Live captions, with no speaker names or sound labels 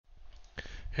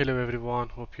Hello everyone,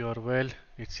 hope you are well.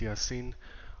 It's Yasin.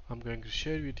 I'm going to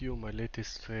share with you my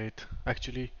latest trade.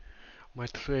 Actually, my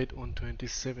trade on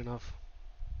 27th of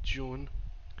June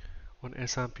on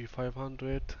S&P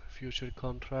 500 future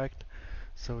contract.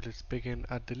 So let's begin.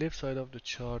 At the left side of the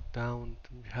chart down,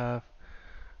 we have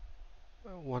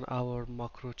 1 hour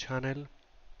macro channel.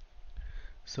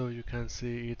 So you can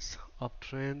see it's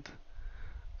uptrend.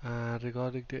 And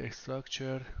regarding the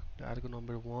structure, the algo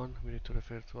number one, we need to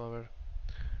refer to our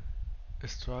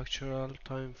structural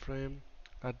time frame.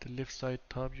 At the left side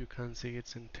top you can see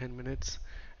it's in 10 minutes.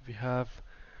 We have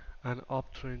an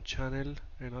uptrend channel,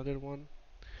 another one.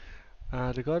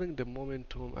 Regarding the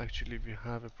momentum, actually we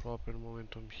have a proper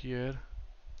momentum here.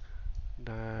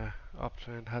 The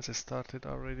uptrend has started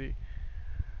already.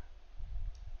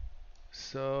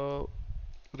 So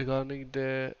regarding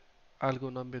the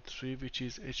algo number 3, which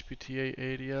is HPTA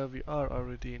area, we are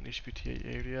already in HPTA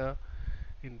area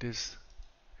in this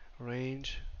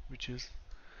range, which is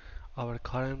our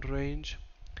current range.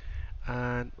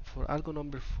 And for algo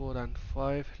number 4 and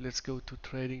 5, let's go to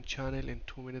trading channel in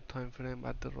 2 minute time frame.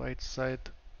 At the right side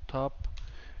top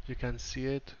you can see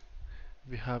it,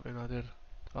 we have another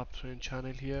uptrend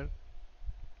channel here.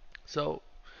 So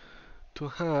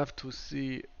to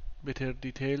see better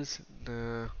details,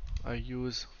 I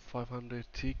use 500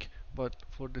 tick, but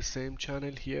for the same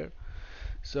channel here.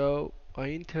 So I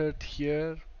entered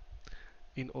here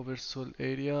in oversold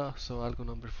area, so algo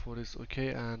number 4 is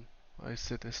okay, and I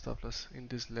set a stop loss in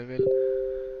this level.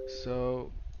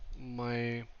 So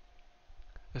my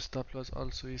stop loss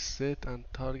also is set and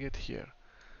target here.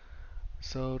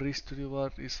 So risk to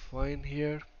reward is fine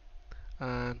here,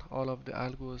 and all of the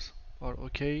algos are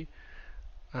okay,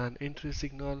 and entry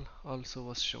signal also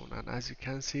was shown, and as you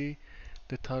can see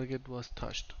the target was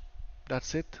touched.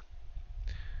 That's it.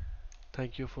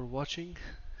 Thank you for watching.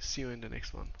 See you in the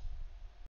next one.